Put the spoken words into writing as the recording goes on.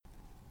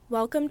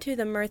Welcome to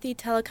the Murthy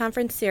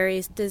teleconference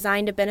series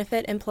designed to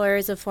benefit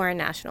employers of foreign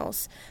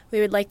nationals.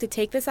 We would like to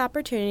take this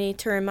opportunity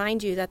to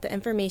remind you that the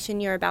information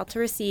you're about to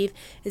receive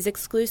is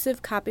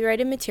exclusive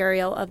copyrighted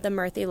material of the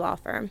Murthy Law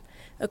Firm.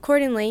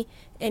 Accordingly,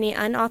 any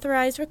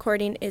unauthorized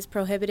recording is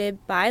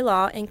prohibited by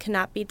law and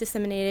cannot be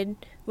disseminated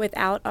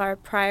without our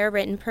prior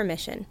written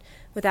permission.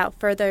 Without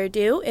further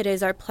ado, it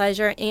is our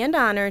pleasure and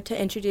honor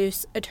to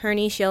introduce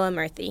Attorney Sheila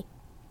Murthy.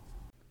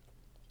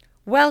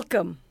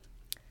 Welcome.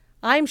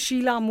 I'm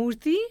Sheila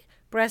Murthy,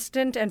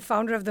 President and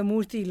founder of the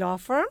Murthy Law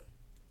Firm,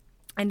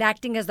 and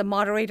acting as the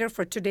moderator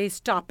for today's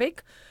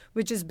topic,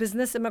 which is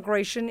business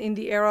immigration in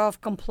the era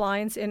of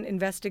compliance and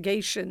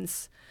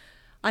investigations.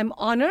 I'm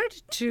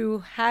honored to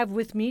have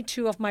with me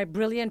two of my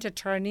brilliant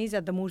attorneys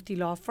at the Murthy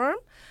Law Firm,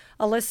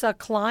 Alyssa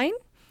Klein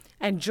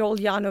and Joel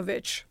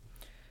Yanovich.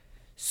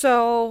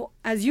 So,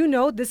 as you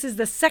know, this is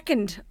the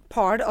second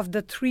part of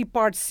the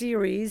three-part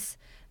series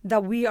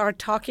that we are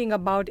talking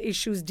about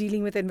issues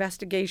dealing with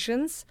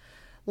investigations.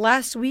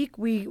 Last week,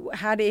 we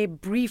had a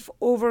brief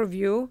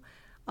overview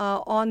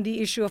on the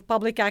issue of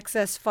public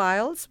access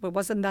files. It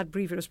wasn't that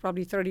brief. It was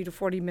probably 30 to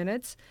 40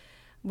 minutes,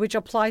 which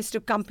applies to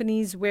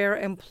companies where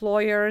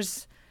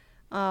employers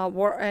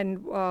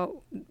in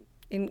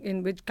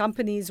which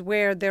companies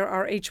where there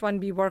are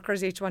H-1B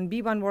workers,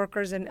 H-1B1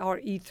 workers, and or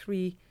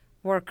E-3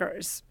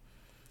 workers.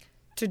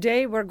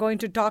 Today, we're going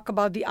to talk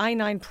about the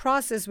I-9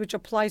 process, which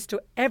applies to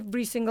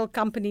every single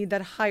company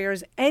that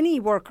hires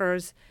any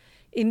workers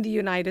in the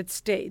United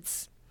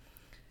States.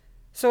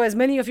 So as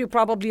many of you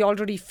probably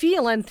already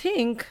feel and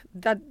think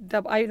that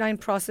the I-9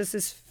 process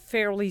is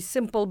fairly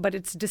simple, but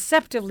it's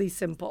deceptively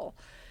simple.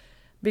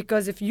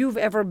 Because if you've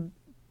ever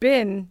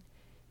been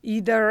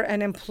either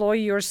an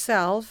employee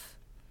yourself,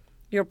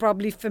 you're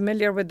probably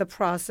familiar with the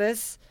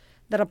process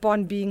that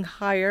upon being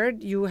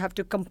hired, you have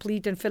to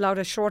complete and fill out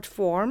a short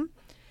form.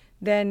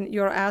 Then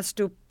you're asked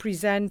to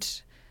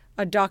present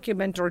a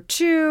document or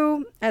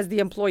two as the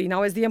employee.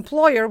 Now, as the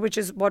employer, which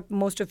is what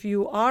most of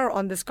you are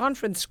on this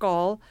conference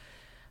call,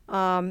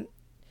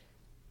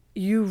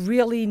 you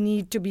really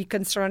need to be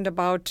concerned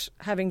about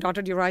having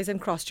dotted your I's and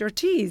crossed your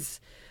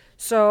T's.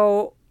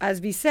 So, as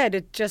we said,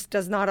 it just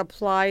does not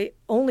apply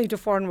only to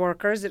foreign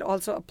workers. It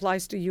also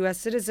applies to U.S.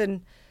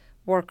 citizen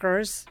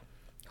workers,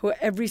 who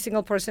every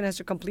single person has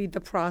to complete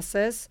the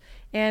process.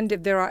 And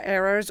if there are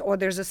errors or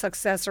there's a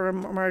success or a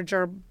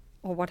merger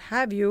or what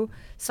have you,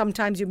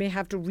 sometimes you may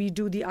have to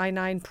redo the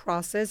I-9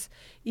 process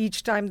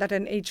each time that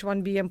an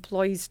H-1B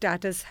employee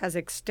status has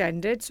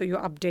extended, so you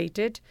update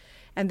it.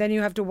 And then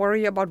you have to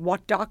worry about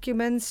what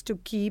documents to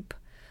keep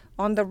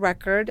on the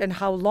record and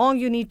how long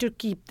you need to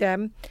keep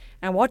them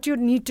and what you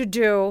need to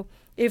do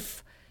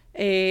if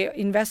a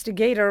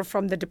investigator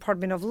from the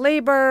Department of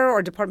Labor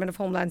or Department of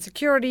Homeland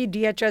Security,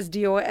 DHS,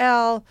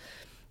 DOL,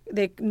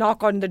 they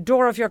knock on the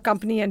door of your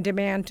company and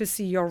demand to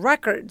see your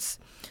records.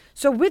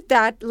 So with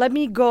that, let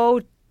me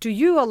go to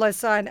you,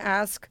 Alyssa, and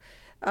ask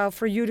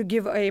for you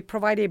to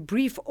provide a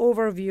brief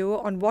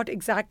overview on what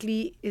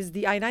exactly is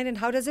the I-9 and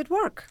how does it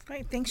work?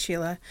 Right. Thanks,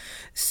 Sheila.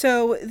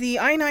 So the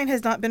I-9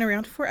 has not been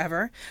around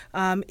forever.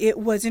 It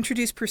was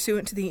introduced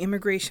pursuant to the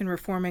Immigration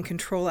Reform and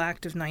Control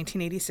Act of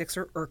 1986,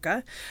 or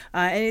IRCA.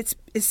 And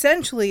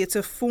it's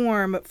a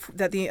form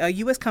that a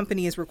U.S.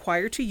 company is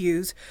required to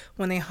use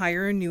when they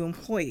hire a new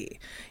employee.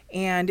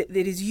 And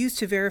it is used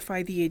to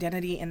verify the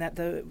identity and that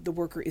the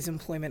worker is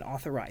employment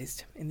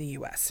authorized in the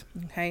U.S.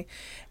 Okay,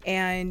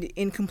 and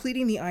in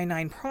completing the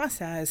I-9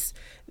 process,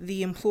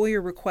 the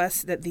employer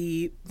requests that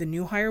the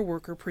new hire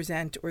worker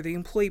present or the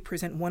employee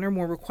present one or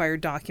more required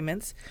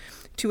documents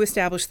to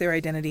establish their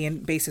identity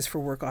and basis for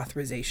work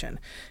authorization.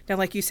 Now,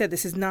 like you said,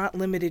 this is not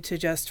limited to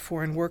just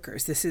foreign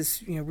workers. This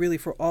is really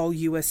for all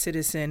U.S.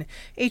 citizen,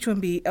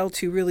 H-1B,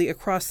 L-2, really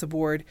across the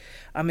board.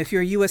 If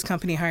you're a U.S.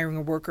 company hiring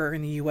a worker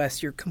in the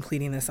U.S., you're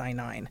completing this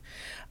I-9.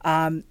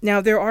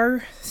 Now, there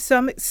are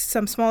some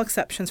small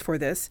exceptions for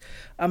this.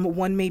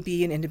 One may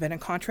be an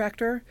independent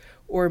contractor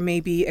or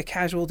maybe a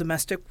casual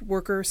domestic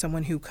worker,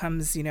 someone who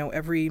comes,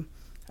 every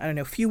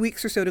few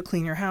weeks or so to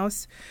clean your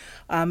house.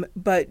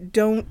 But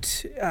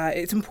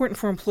it's important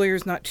for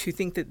employers not to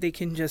think that they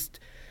can just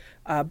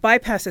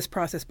bypass this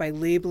process by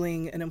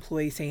labeling an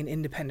employee, say, an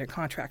independent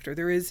contractor.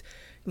 There is,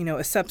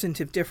 a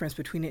substantive difference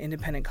between an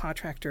independent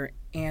contractor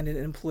and an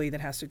employee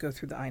that has to go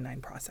through the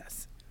I-9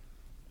 process.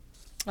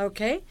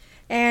 Okay.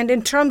 And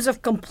in terms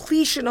of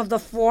completion of the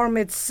form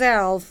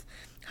itself,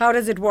 how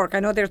does it work? I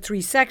know there are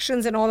 3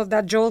 sections and all of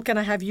that. Joel, can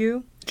I have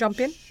you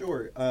jump in?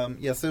 Sure.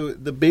 So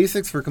the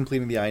basics for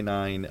completing the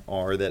I-9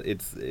 are that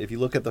if you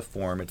look at the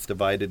form, it's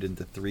divided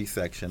into 3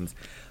 sections.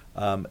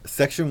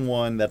 Section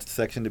 1, that's the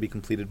section to be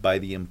completed by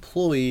the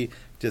employee,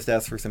 just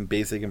asks for some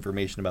basic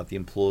information about the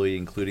employee,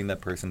 including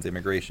that person's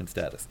immigration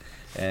status.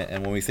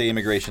 And when we say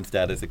immigration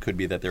status, it could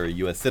be that they're a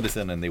U.S.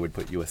 citizen and they would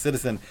put U.S.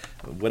 citizen,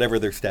 whatever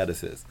their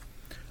status is.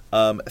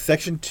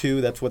 Section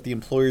 2, that's what the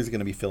employer is going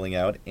to be filling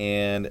out,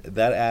 and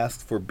that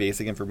asks for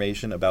basic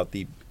information about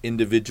the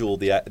individual,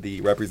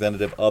 the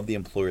representative of the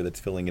employer that's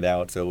filling it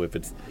out. So if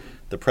it's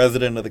the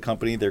president of the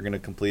company, they're going to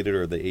complete it,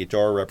 or the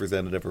HR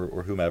representative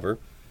or whomever.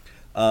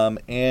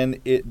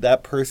 That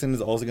person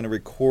is also going to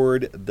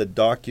record the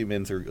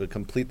documents or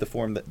complete the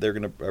form. That they're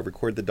going to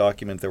record the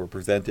documents that were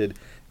presented,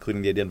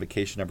 including the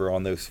identification number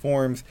on those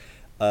forms,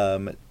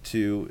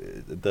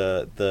 to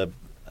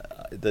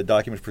the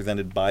documents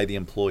presented by the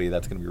employee.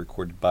 That's going to be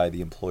recorded by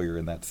the employer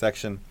in that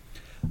section.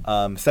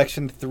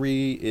 Section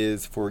 3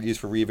 is used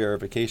for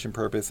re-verification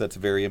purpose. That's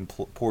very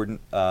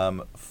important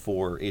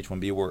for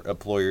H-1B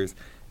employers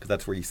because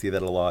that's where you see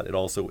that a lot. It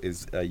also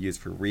is used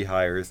for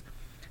rehires.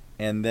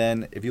 And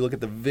then if you look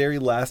at the very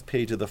last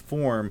page of the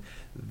form,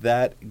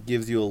 that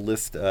gives you a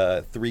list,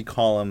 3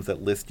 columns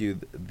that list you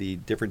the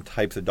different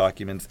types of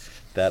documents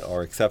that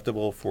are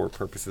acceptable for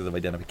purposes of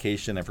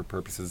identification and for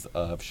purposes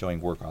of showing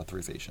work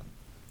authorization.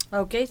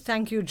 Okay,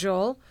 thank you,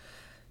 Joel.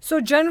 So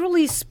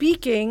generally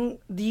speaking,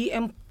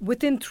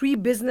 within 3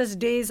 business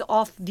days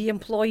of the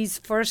employee's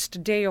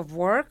first day of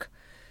work,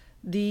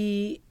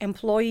 the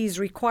employee is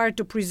required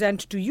to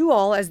present to you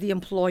all as the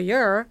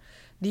employer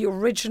the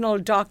original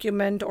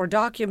document or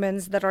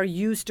documents that are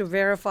used to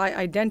verify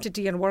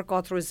identity and work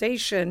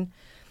authorization.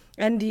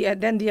 And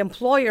then the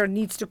employer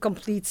needs to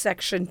complete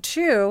Section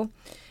 2.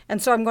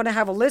 And so I'm going to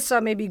have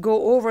Alyssa maybe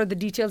go over the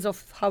details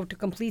of how to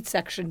complete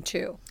Section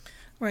 2.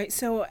 Right.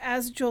 So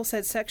as Joel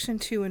said, Section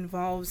 2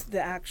 involves the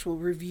actual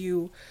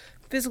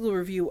physical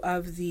review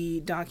of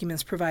the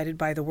documents provided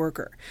by the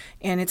worker.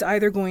 And it's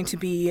either going to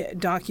be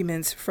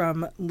documents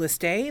from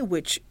List A,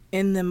 which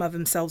in them of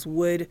themselves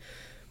would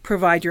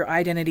provide your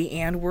identity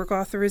and work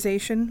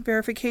authorization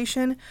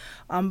verification.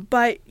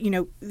 But,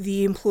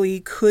 the employee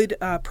could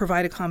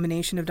provide a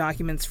combination of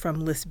documents from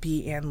List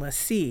B and List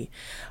C.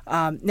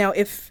 Now,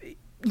 if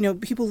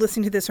people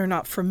listening to this are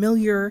not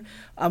familiar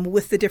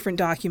with the different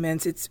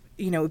documents, it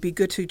would be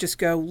good to just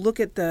go look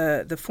at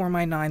the Form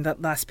I-9,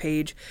 that last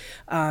page,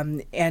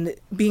 and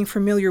being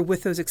familiar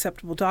with those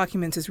acceptable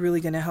documents is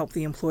really going to help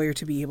the employer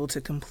to be able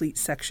to complete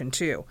Section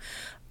 2.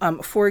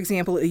 For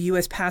example, a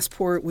U.S.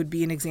 passport would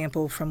be an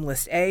example from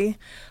List A.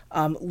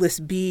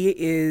 List B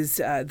is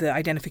the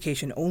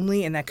identification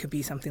only, and that could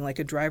be something like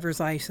a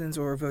driver's license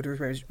or a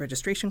voter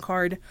registration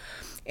card.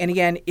 And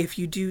again, if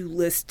you do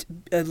get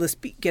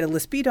a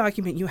List B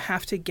document, you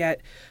have to get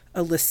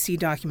a List C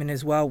document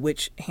as well,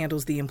 which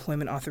handles the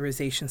employment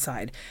authorization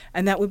side.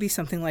 And that would be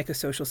something like a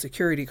Social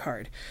Security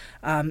card.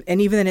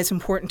 And even then, it's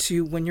important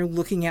to, when you're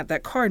looking at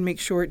that card, make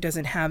sure it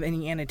doesn't have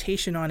any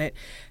annotation on it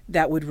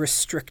that would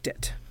restrict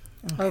it.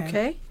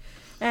 Okay.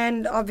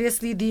 And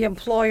obviously, the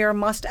employer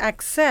must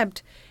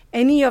accept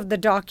any of the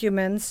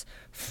documents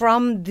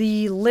from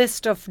the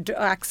list of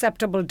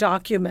acceptable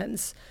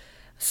documents.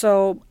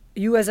 So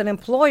you as an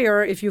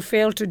employer, if you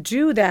fail to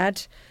do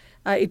that,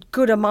 it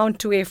could amount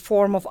to a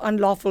form of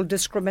unlawful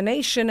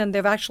discrimination, and there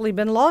have actually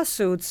been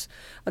lawsuits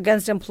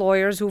against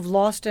employers who've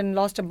lost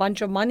a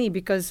bunch of money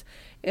because,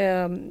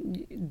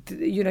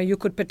 you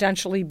could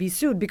potentially be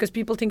sued because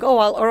people think,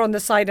 I'll err on the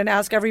side and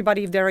ask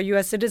everybody if they're a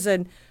U.S.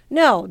 citizen.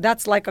 No,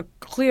 that's like a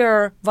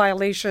clear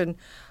violation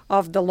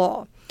of the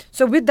law.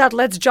 So with that,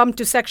 let's jump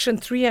to Section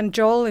 3. And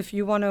Joel, if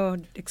you want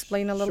to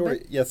explain a little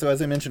bit. Yeah, so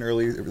as I mentioned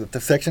earlier,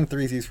 the Section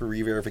 3 is used for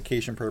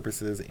re-verification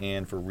purposes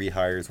and for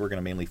rehires. We're going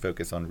to mainly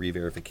focus on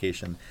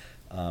re-verification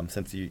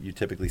since you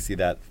typically see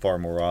that far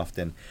more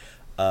often,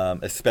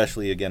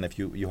 especially, again, if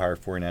you hire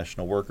foreign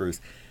national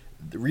workers.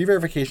 The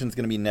re-verification is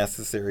going to be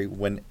necessary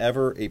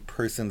whenever a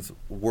person's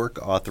work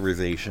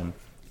authorization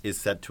is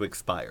set to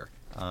expire.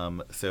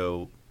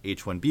 So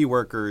H-1B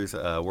workers,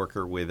 a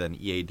worker with an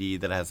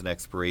EAD that has an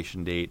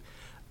expiration date,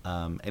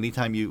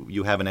 anytime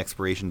you have an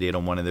expiration date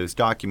on one of those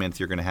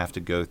documents, you're going to have to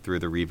go through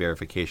the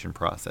re-verification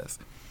process.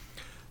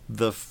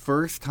 The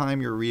first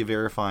time you're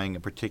re-verifying a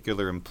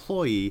particular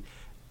employee,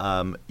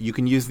 you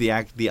can use the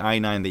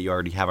I-9 that you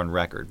already have on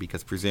record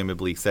because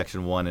presumably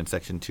Section 1 and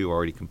Section 2 are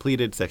already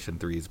completed. Section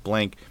 3 is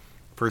blank.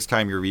 First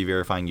time you're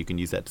re-verifying, you can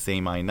use that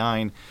same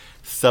I-9.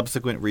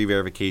 Subsequent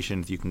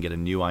re-verifications, you can get a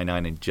new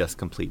I-9 and just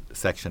complete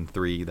Section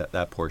 3,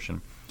 that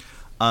portion.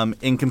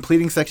 In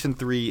completing Section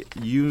 3,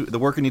 the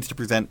worker needs to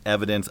present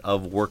evidence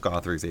of work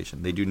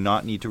authorization. They do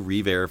not need to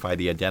re-verify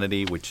the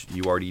identity, which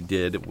you already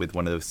did with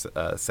one of those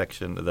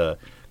the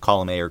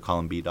Column A or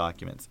Column B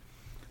documents.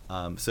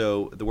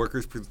 So the worker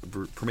is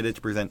permitted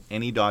to present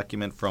any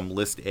document from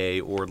List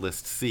A or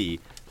List C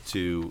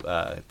to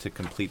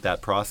complete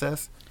that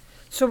process.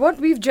 So what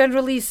we've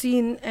generally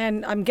seen,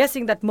 and I'm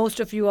guessing that most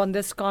of you on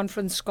this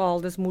conference call,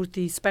 this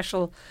Murthy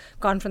special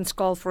conference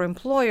call for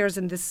employers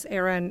in this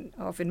era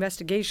of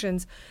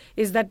investigations,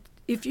 is that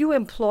if you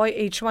employ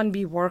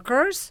H-1B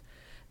workers,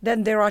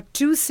 then there are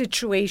 2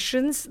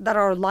 situations that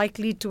are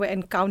likely to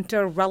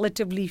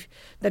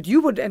that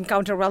you would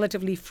encounter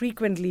relatively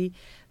frequently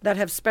that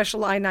have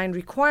special I-9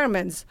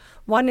 requirements.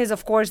 One is,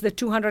 of course, the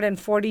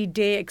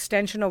 240-day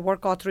extension of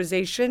work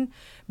authorization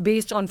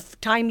based on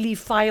timely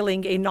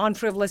filing a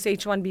non-frivolous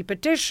H-1B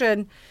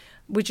petition,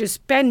 which is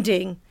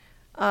pending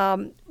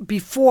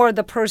before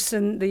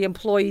the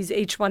employee's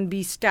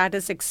H-1B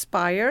status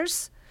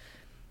expires.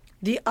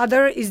 The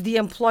other is the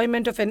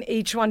employment of an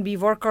H-1B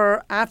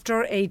worker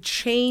after a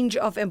change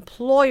of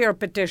employer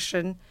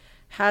petition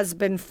has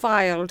been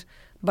filed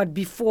but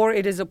before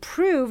it is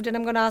approved. And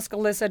I'm going to ask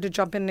Alyssa to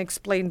jump in and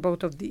explain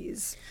both of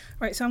these.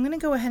 All right, so I'm going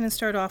to go ahead and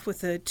start off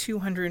with the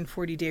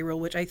 240-day rule,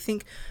 which I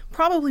think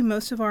probably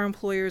most of our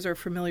employers are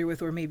familiar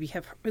with or maybe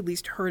have at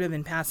least heard of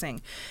in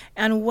passing.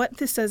 And what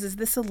this does is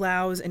this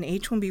allows an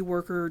H-1B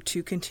worker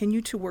to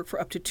continue to work for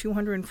up to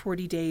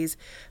 240 days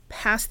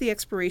past the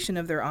expiration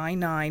of their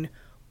I-9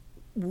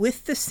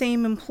 with the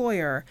same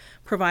employer,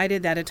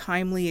 provided that a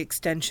timely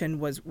extension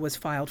was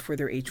filed for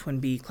their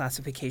H-1B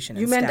classification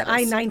and status. You meant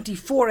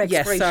I-94 expiration.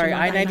 Yes, sorry,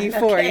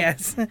 I-94, okay.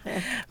 yes.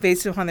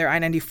 Based upon their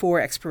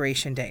I-94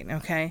 expiration date,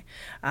 okay?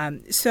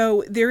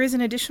 So there is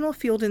an additional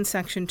field in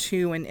Section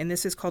 2, and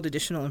this is called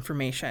additional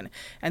information.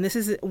 And this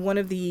is one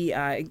of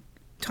the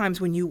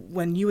times when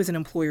you as an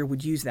employer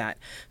would use that.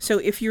 So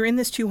if you're in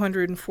this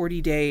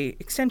 240-day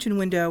extension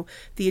window,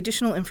 the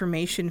additional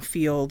information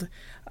field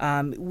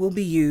will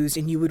be used,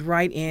 and you would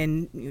write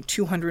in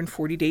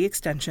 240-day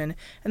extension,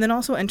 and then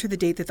also enter the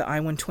date that the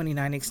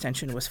I-129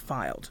 extension was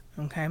filed.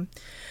 Okay.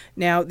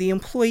 Now, the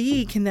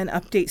employee can then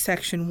update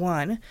Section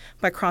 1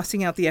 by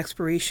crossing out the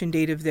expiration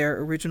date of their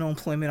original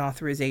employment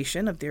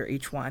authorization of their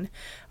H-1,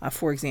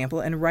 for example,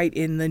 and write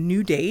in the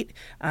new date,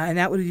 and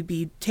that would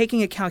be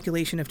taking a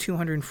calculation of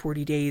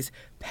 240 days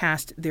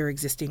past their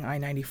existing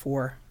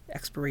I-94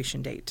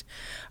 expiration date.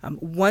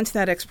 Once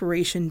that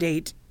expiration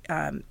date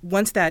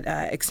once that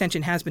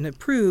extension has been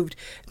approved,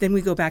 then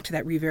we go back to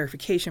that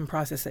re-verification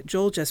process that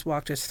Joel just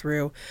walked us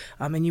through,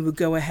 and you would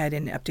go ahead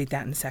and update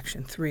that in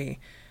Section 3.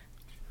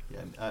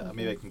 Yeah,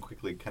 maybe I can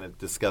quickly kind of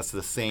discuss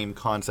the same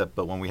concept,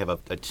 but when we have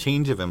a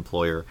change of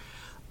employer.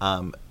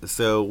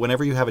 So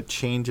whenever you have a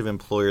change of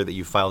employer that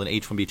you file an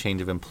H-1B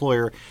change of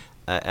employer,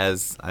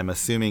 as I'm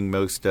assuming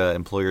most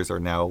employers are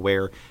now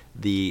aware,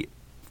 the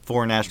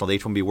foreign national, the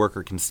H-1B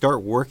worker, can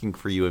start working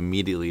for you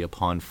immediately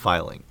upon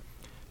filing.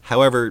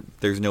 However,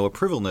 there's no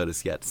approval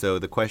notice yet. So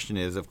the question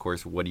is, of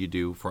course, what do you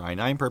do for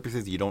I-9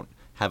 purposes? You don't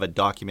have a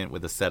document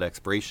with a set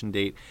expiration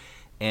date.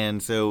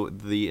 And so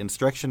the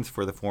instructions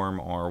for the form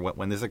are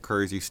when this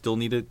occurs, you still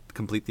need to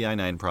complete the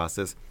I-9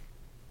 process.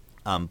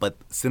 But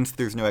since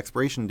there's no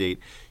expiration date,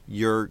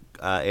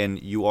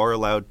 and you are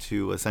allowed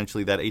to,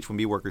 essentially, that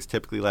H-1B worker is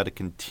typically allowed to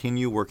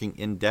continue working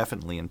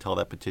indefinitely until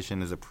that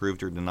petition is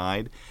approved or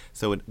denied.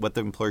 So what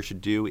the employer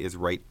should do is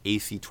write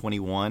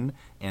AC-21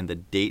 and the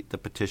date the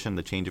petition,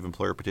 the change of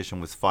employer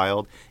petition, was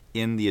filed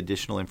in the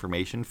additional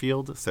information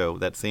field. So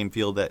that same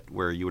field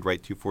where you would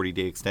write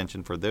 240-day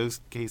extension for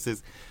those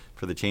cases,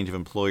 for the change of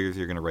employers,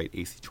 you're going to write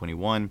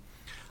AC-21.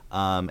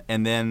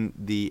 And then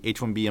the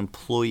H-1B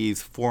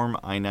employee's Form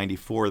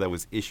I-94 that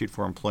was issued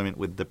for employment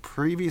with the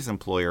previous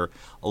employer,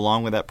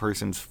 along with that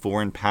person's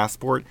foreign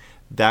passport,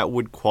 that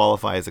would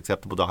qualify as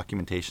acceptable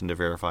documentation to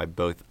verify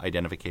both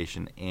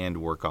identification and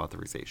work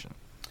authorization.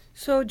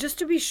 So just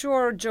to be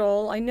sure,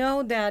 Joel, I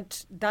know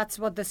that that's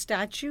what the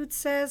statute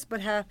says,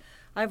 but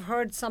I've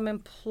heard some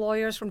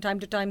employers from time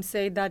to time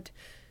say that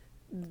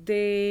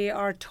they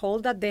are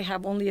told that they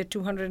have only a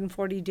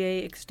 240-day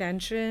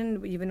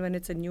extension, even when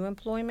it's a new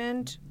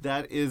employment.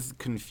 That is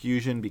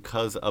confusion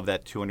because of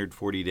that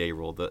 240-day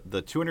rule. The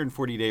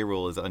 240-day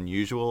rule is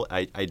unusual.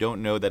 I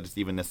don't know that it's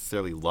even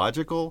necessarily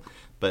logical,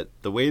 but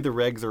the way the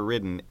regs are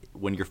written,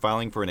 when you're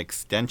filing for an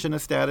extension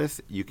of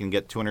status, you can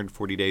get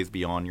 240 days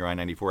beyond your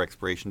I-94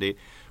 expiration date.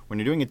 When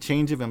you're doing a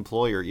change of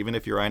employer, even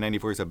if your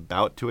I-94 is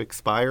about to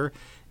expire,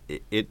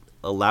 it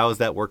allows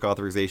that work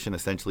authorization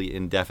essentially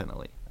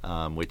indefinitely.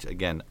 Which,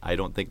 again, I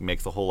don't think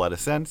makes a whole lot of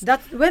sense.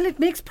 Well, it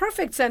makes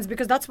perfect sense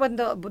because that's when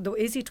the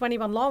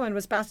AC-21 law, when it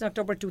was passed in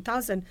October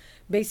 2000,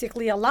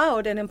 basically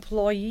allowed an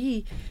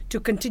employee to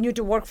continue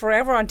to work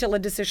forever until a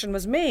decision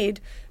was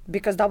made,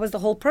 because that was the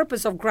whole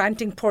purpose of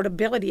granting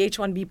portability,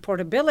 H-1B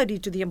portability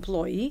to the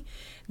employee.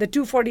 The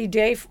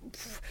 240-day,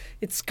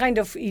 it's kind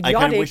of idiotic. I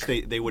kind of wish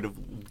they would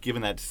have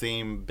given that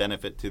same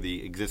benefit to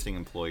the existing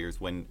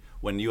employers when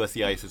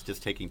USCIS is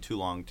just taking too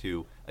long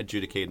to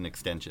adjudicate an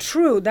extension.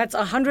 True, that's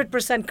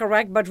 100%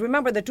 correct. But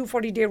remember, the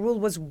 240-day rule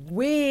was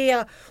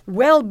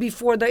well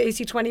before the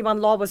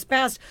AC-21 law was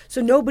passed, so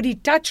nobody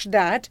touched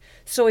that.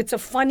 So it's a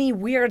funny,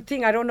 weird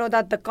thing. I don't know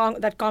that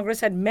that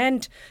Congress had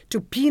meant to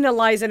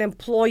penalize an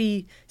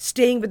employee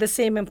staying with the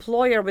same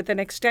employer with an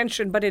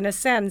extension, but in a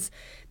sense,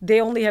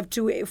 they only have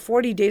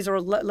 240 days or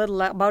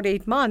about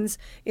 8 months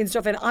instead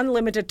of an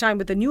unlimited time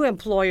with a new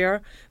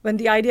employer, when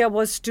the idea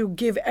was to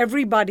give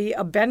everybody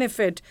a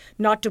benefit,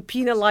 not to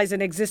penalize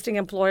an existing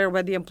employer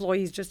where the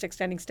employee is just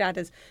extending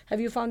status.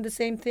 Have you found the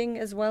same thing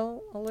as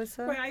well,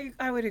 Alyssa? Well,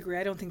 I would agree.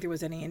 I don't think there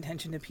was any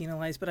intention to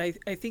penalize, but I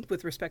think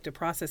with respect to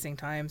processing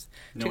times,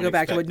 to go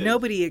back to what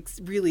nobody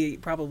really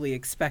probably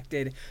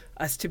expected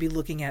us to be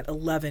looking at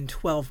 11,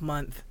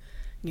 12-month,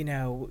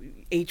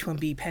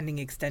 H-1B pending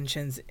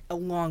extensions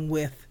along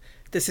with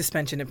the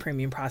suspension of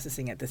premium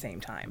processing at the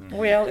same time.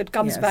 Well, it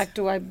comes Yes. back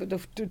to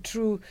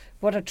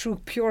what a true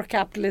pure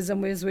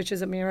capitalism is, which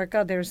is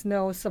America. There's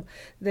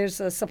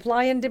a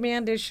supply and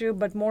demand issue,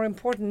 but more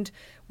important,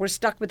 we're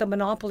stuck with a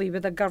monopoly,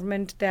 with a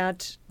government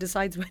that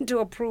decides when to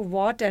approve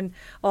what, and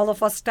all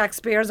of us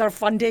taxpayers are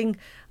funding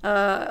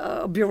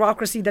a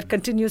bureaucracy that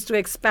continues to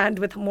expand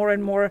with more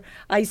and more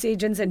ICE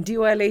agents and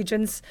DOL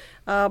agents,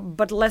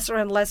 but lesser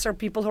and lesser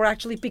people who are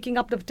actually picking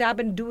up the tab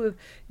and do,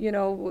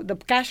 the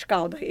cash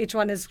cow. The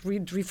H1 is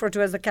referred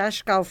to as the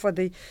cash cow for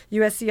the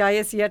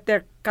USCIS, yet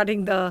they're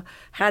biting the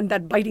hand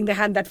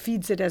that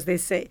feeds it, as they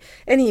say.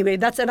 Anyway,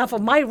 that's enough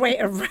of my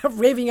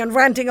raving and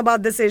ranting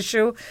about this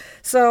issue.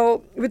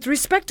 So with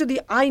respect to the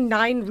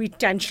I-9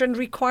 retention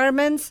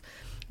requirements,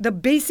 the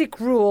basic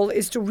rule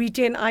is to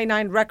retain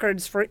I-9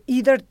 records for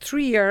either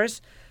 3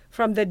 years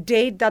from the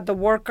date that the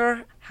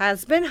worker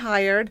has been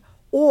hired,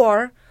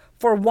 or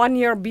for 1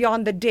 year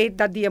beyond the date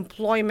that the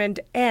employment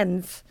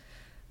ends.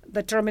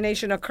 The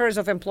termination occurs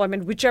of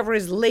employment, whichever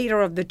is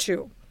later of the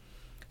two.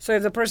 So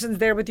if the person's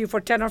there with you for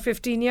 10 or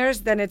 15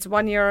 years, then it's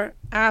 1 year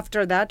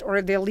after that, or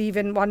if they leave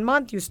in 1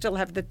 month, you still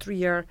have the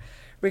 3-year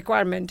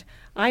requirement.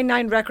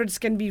 I-9 records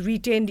can be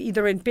retained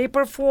either in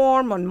paper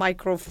form, on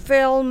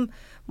microfilm,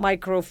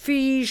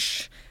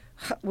 microfiche,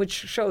 which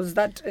shows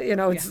that,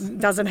 it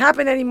doesn't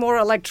happen anymore.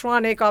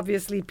 Electronic,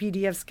 obviously,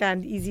 PDF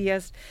scanned,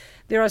 easiest.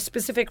 There are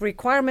specific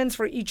requirements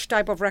for each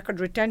type of record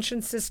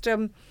retention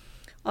system.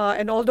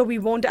 And although we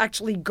won't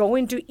actually go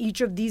into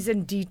each of these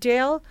in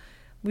detail,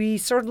 we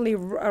certainly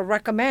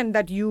recommend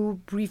that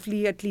you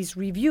briefly at least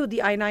review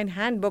the I-9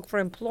 Handbook for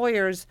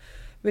Employers,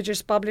 which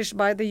is published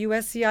by the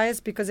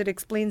USCIS, because it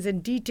explains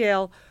in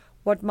detail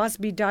what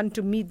must be done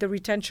to meet the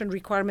retention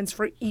requirements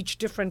for each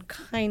different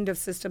kind of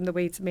system, the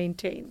way it's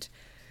maintained.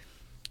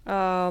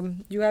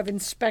 You have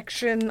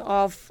inspection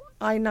of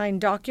I-9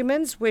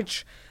 documents,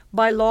 which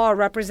by law are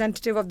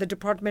representative of the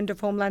Department of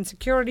Homeland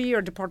Security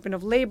or Department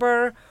of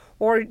Labor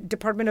or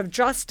Department of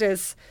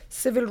Justice,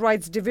 Civil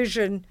Rights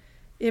Division,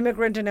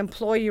 Immigrant and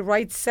Employee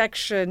Rights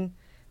Section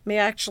may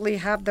actually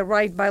have the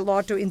right by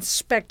law to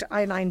inspect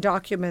I-9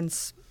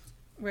 documents.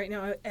 Right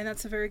now, and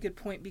that's a very good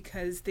point,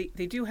 because they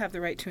do have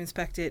the right to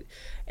inspect it.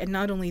 And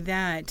not only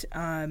that,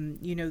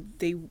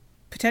 they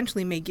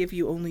potentially may give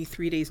you only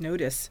 3 days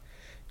notice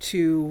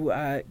to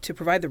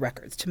provide the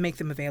records, to make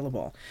them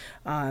available.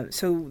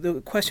 So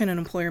the question an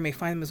employer may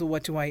find them is, well,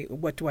 what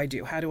do I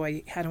do? How do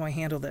I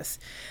handle this?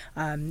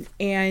 One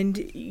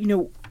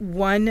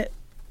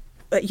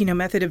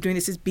method of doing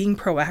this is being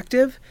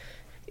proactive.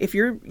 If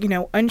you're,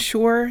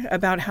 unsure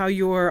about how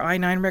your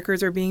I-9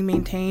 records are being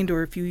maintained,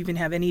 or if you even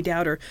have any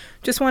doubt or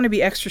just want to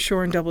be extra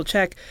sure and double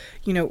check,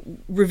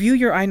 review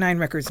your I-9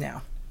 records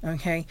now,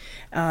 okay?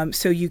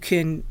 So you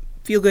can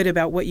feel good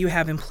about what you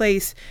have in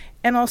place.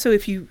 And also,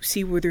 if you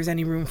see where there's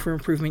any room for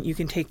improvement, you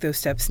can take those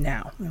steps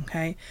now,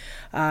 okay?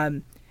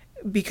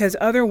 Because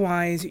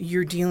otherwise,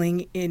 you're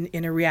dealing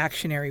in a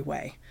reactionary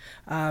way.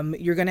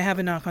 You're going to have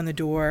a knock on the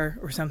door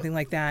or something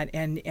like that,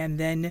 and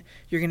then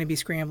you're going to be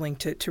scrambling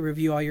to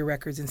review all your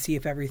records and see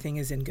if everything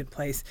is in good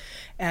place.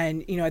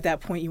 And, at that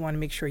point, you want to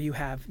make sure you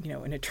have,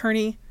 an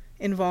attorney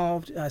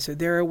involved, so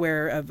they're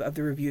aware of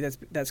the review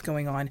that's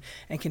going on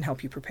and can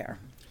help you prepare.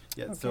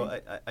 Yeah, Okay. so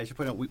I should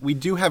point out, we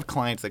do have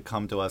clients that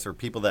come to us, or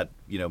people that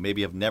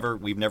maybe we've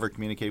never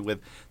communicated with.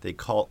 They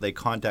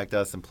contact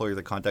us, employers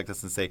that contact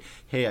us and say,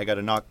 "Hey, I got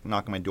a knock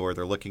on my door.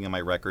 They're looking at my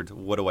records.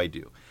 What do I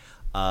do?"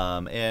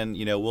 And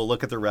we'll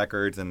look at the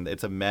records, and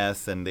it's a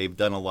mess, and they've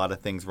done a lot of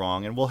things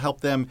wrong, and we'll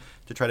help them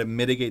to try to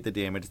mitigate the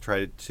damage,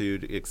 try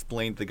to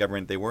explain to the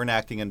government they weren't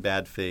acting in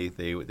bad faith.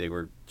 They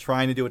were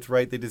trying to do what's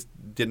right. They just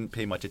didn't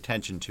pay much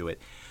attention to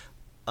it.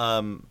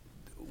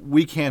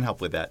 We can help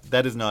with that.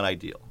 That is not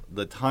ideal.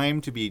 The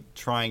time to be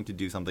trying to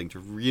do something to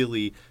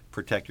really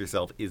protect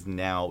yourself is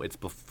now. It's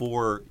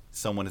before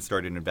someone has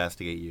started to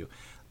investigate you.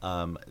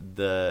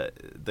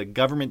 The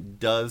government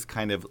does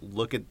kind of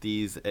look at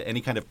any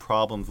kind of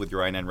problems with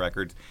your I-9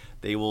 records.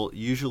 They will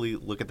usually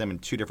look at them in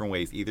two different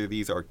ways. Either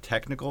these are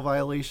technical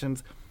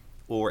violations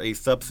or a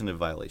substantive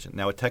violation.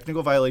 Now, a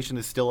technical violation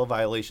is still a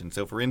violation.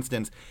 So, for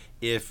instance,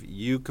 if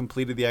you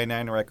completed the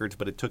I-9 records,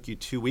 but it took you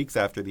 2 weeks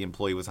after the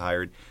employee was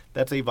hired,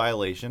 that's a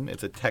violation.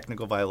 It's a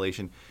technical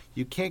violation.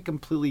 You can't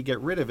completely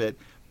get rid of it,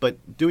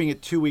 but doing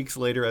it 2 weeks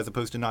later, as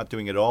opposed to not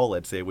doing it at all,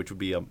 let's say, which would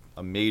be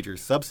a major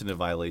substantive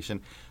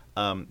violation,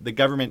 the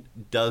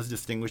government does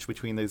distinguish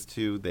between those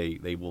two.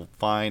 They will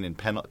fine and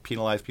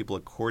penalize people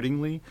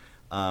accordingly.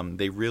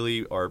 They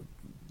really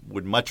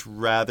would much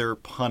rather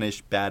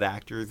punish bad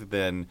actors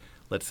than,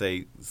 let's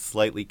say,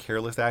 slightly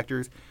careless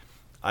actors.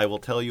 I will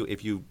tell you,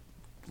 if you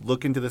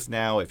look into this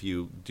now, if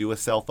you do a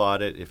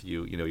self-audit, if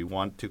you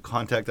want to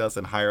contact us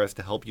and hire us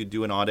to help you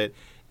do an audit,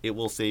 it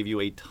will save you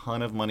a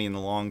ton of money in the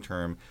long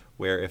term,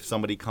 where if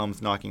somebody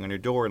comes knocking on your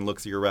door and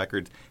looks at your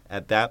records,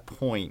 at that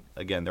point,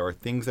 again, there are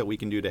things that we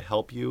can do to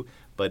help you,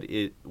 but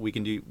we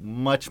can do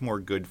much more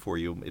good for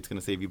you. It's going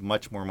to save you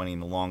much more money in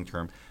the long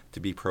term to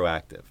be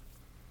proactive.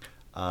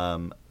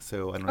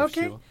 So I don't know if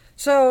Okay. Sheila.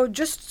 So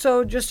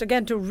just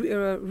again to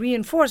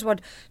reinforce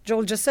what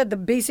Joel just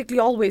said, basically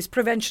always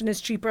prevention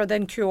is cheaper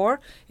than cure.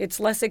 It's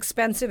less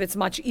expensive, it's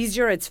much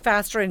easier, it's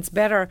faster, and it's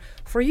better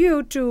for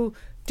you to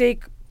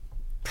take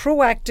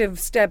proactive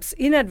steps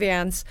in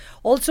advance.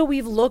 Also,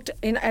 we've looked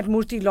at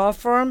Murthy Law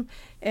Firm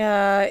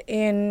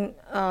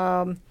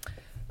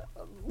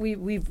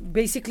We've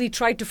basically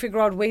tried to figure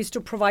out ways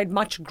to provide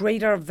much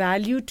greater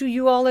value to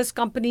you all as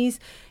companies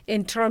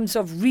in terms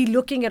of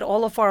relooking at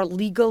all of our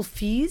legal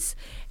fees.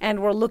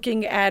 And we're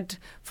looking at,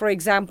 for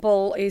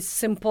example, a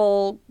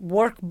simple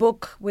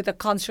workbook with a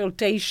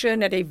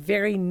consultation at a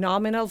very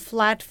nominal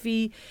flat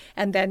fee,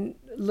 and then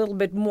a little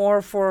bit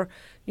more for,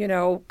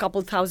 a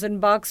couple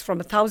 $1,000,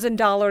 from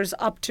 $1,000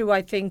 up to,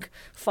 I think,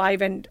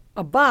 $5,000 and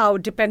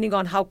above, depending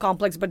on how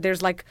complex. But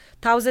there's like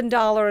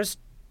 $1,000,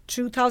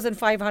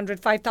 2,500,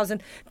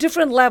 5,000,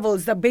 different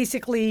levels that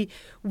basically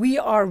we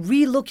are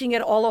relooking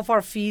at all of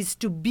our fees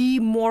to be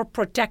more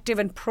protective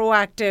and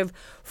proactive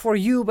for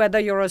you, whether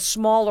you're a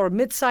small or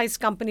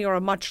mid-sized company or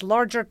a much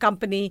larger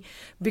company,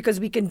 because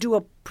we can do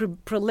a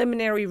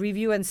preliminary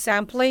review and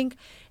sampling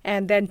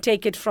and then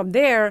take it from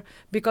there,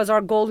 because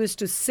our goal is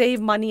to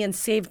save money and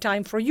save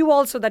time for you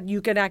all so that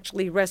you can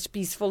actually rest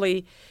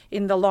peacefully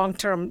in the long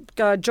term.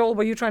 Joel,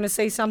 were you trying to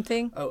say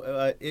something?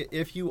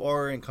 If you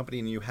are in a company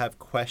and you have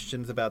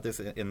questions about this,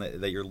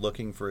 that you're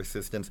looking for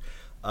assistance,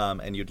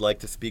 and you'd like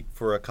to speak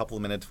for a couple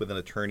of minutes with an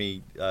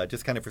attorney,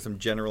 just kind of for some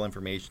general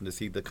information to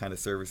see the kind of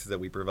services that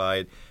we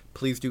provide,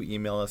 please do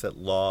email us at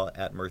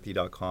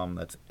law@murthy.com.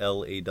 That's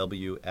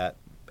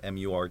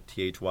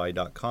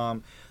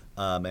law@murthy.com.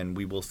 And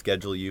we will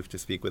schedule you to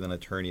speak with an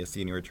attorney, a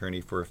senior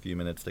attorney, for a few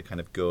minutes to kind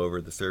of go over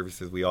the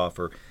services we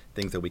offer,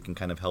 things that we can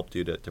kind of help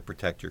do to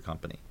protect your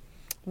company.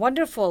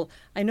 Wonderful.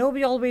 I know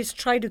we always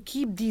try to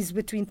keep these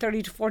between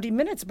 30 to 40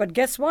 minutes, but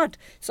guess what?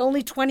 It's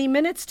only 20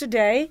 minutes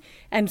today.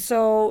 And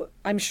so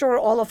I'm sure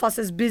all of us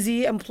as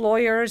busy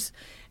employers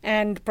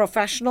and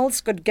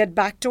professionals could get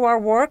back to our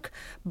work.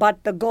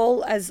 But the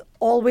goal, as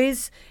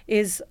always,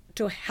 is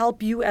to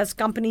help you as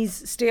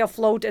companies stay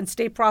afloat and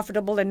stay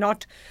profitable and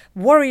not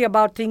worry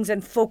about things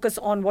and focus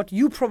on what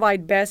you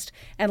provide best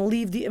and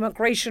leave the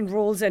immigration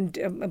rules and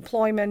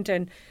employment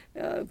and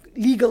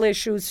legal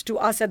issues to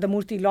us at the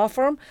Murthy Law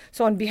Firm.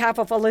 So on behalf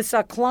of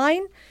Alyssa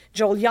Klein,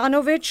 Joel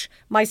Yanovich,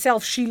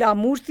 myself, Sheila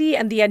Murthy,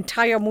 and the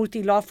entire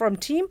Murthy Law Firm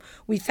team,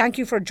 we thank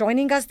you for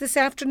joining us this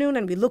afternoon,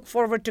 and we look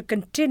forward to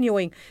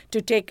continuing to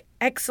take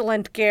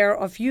excellent care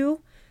of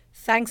you.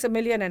 Thanks a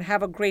million and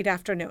have a great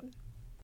afternoon.